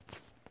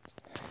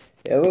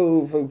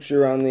Hello, folks,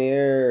 you're on the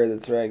air.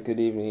 That's right, good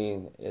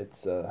evening.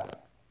 It's a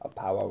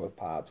powwow with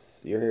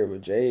Pops. You're here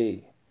with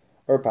Jay,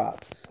 or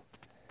Pops.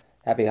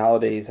 Happy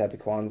holidays, happy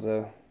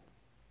Kwanzaa.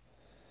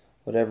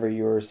 Whatever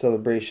your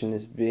celebration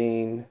is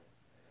being,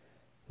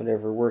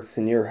 whatever works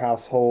in your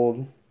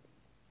household,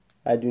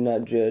 I do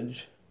not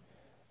judge.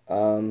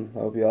 I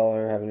hope you all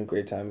are having a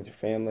great time with your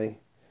family.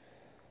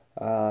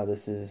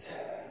 This is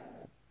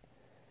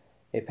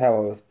A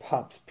Pow-wow with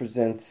Pops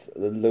presents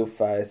the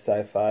Lofi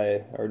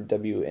Scifi, or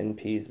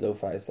W&Ps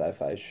Lofi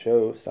Scifi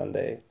show,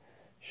 Sunday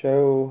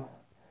show.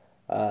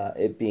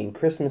 It being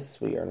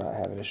Christmas, we are not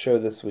having a show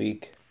this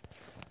week,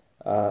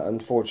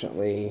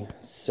 unfortunately.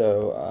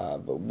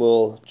 But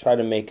we'll try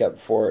to make up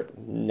for it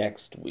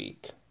next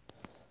week.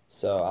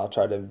 So I'll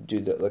try to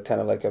do the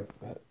kind of like a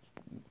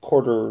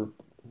quarter.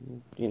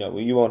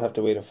 You won't have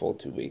to wait a full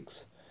 2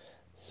 weeks.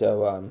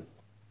 So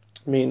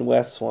me and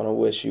Wes want to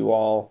wish you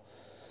all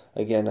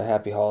again a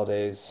happy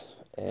holidays,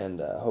 and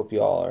hope you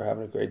all are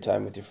having a great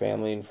time with your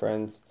family and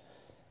friends.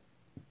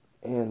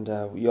 And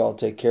you all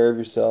take care of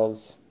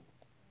yourselves.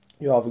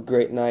 You all have a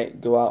great night.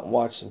 Go out and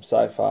watch some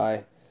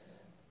sci-fi.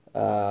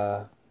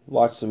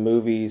 Watch some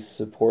movies.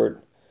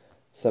 Support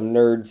some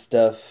nerd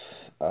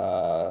stuff.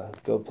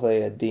 Go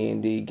play a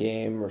D&D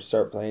game or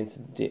start playing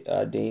some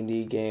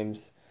D&D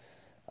games.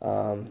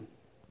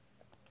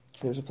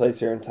 There's a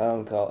place here in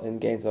town in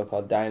Gainesville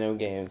called Dino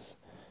Games.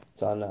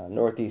 It's on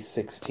Northeast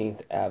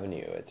 16th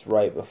Avenue. It's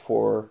right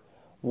before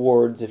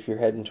Wards if you're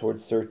heading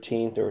towards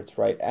 13th, or it's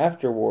right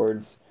after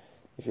Wards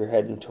if you're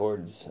heading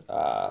towards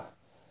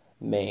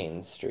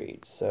Main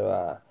Street.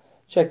 So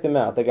check them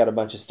out. They got a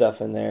bunch of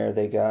stuff in there.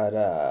 They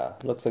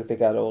got looks like they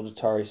got old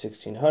Atari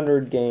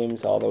 1600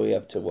 games all the way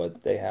up to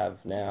what they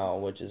have now,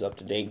 which is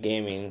up-to-date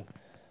gaming,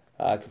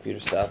 computer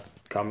stuff,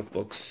 comic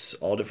books,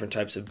 all different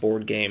types of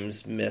board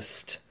games.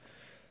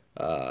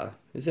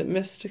 Is it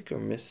Mystic or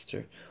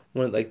Mister?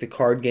 One like the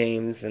card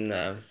games and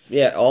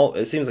all.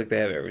 It seems like they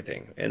have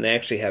everything, and they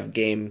actually have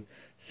game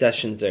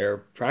sessions there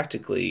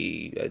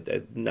practically,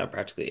 not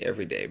practically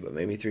every day, but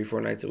maybe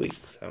 3-4 nights a week.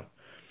 So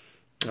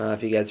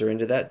if you guys are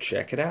into that,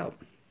 check it out.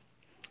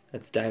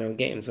 That's Dino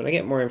Games. When I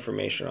get more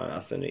information on it, I'll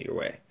send it your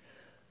way.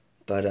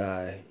 But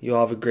you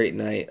all have a great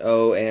night.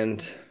 Oh,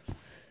 and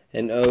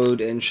an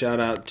ode and shout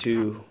out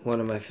to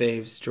one of my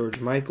faves, George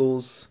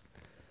Michaels,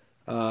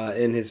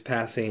 in his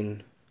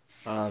passing.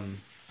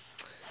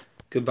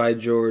 Goodbye,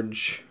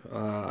 George.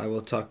 I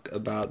will talk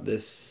about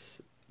this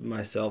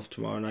myself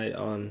tomorrow night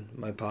on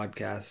my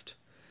podcast.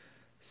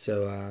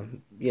 So,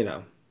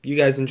 you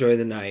guys enjoy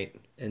the night,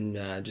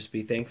 and just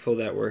be thankful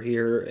that we're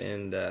here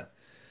and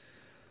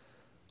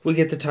we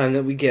get the time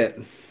that we get.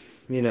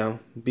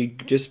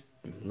 Just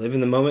live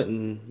in the moment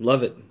and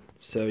love it.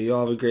 So you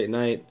all have a great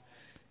night.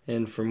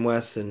 And from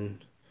Wes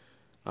and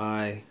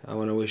I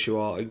want to wish you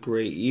all a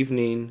great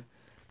evening.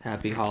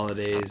 Happy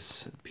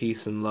holidays,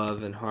 peace and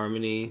love and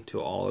harmony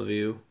to all of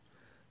you.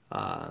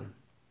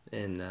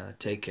 And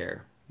take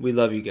care. We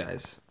love you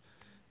guys.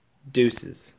 Deuces.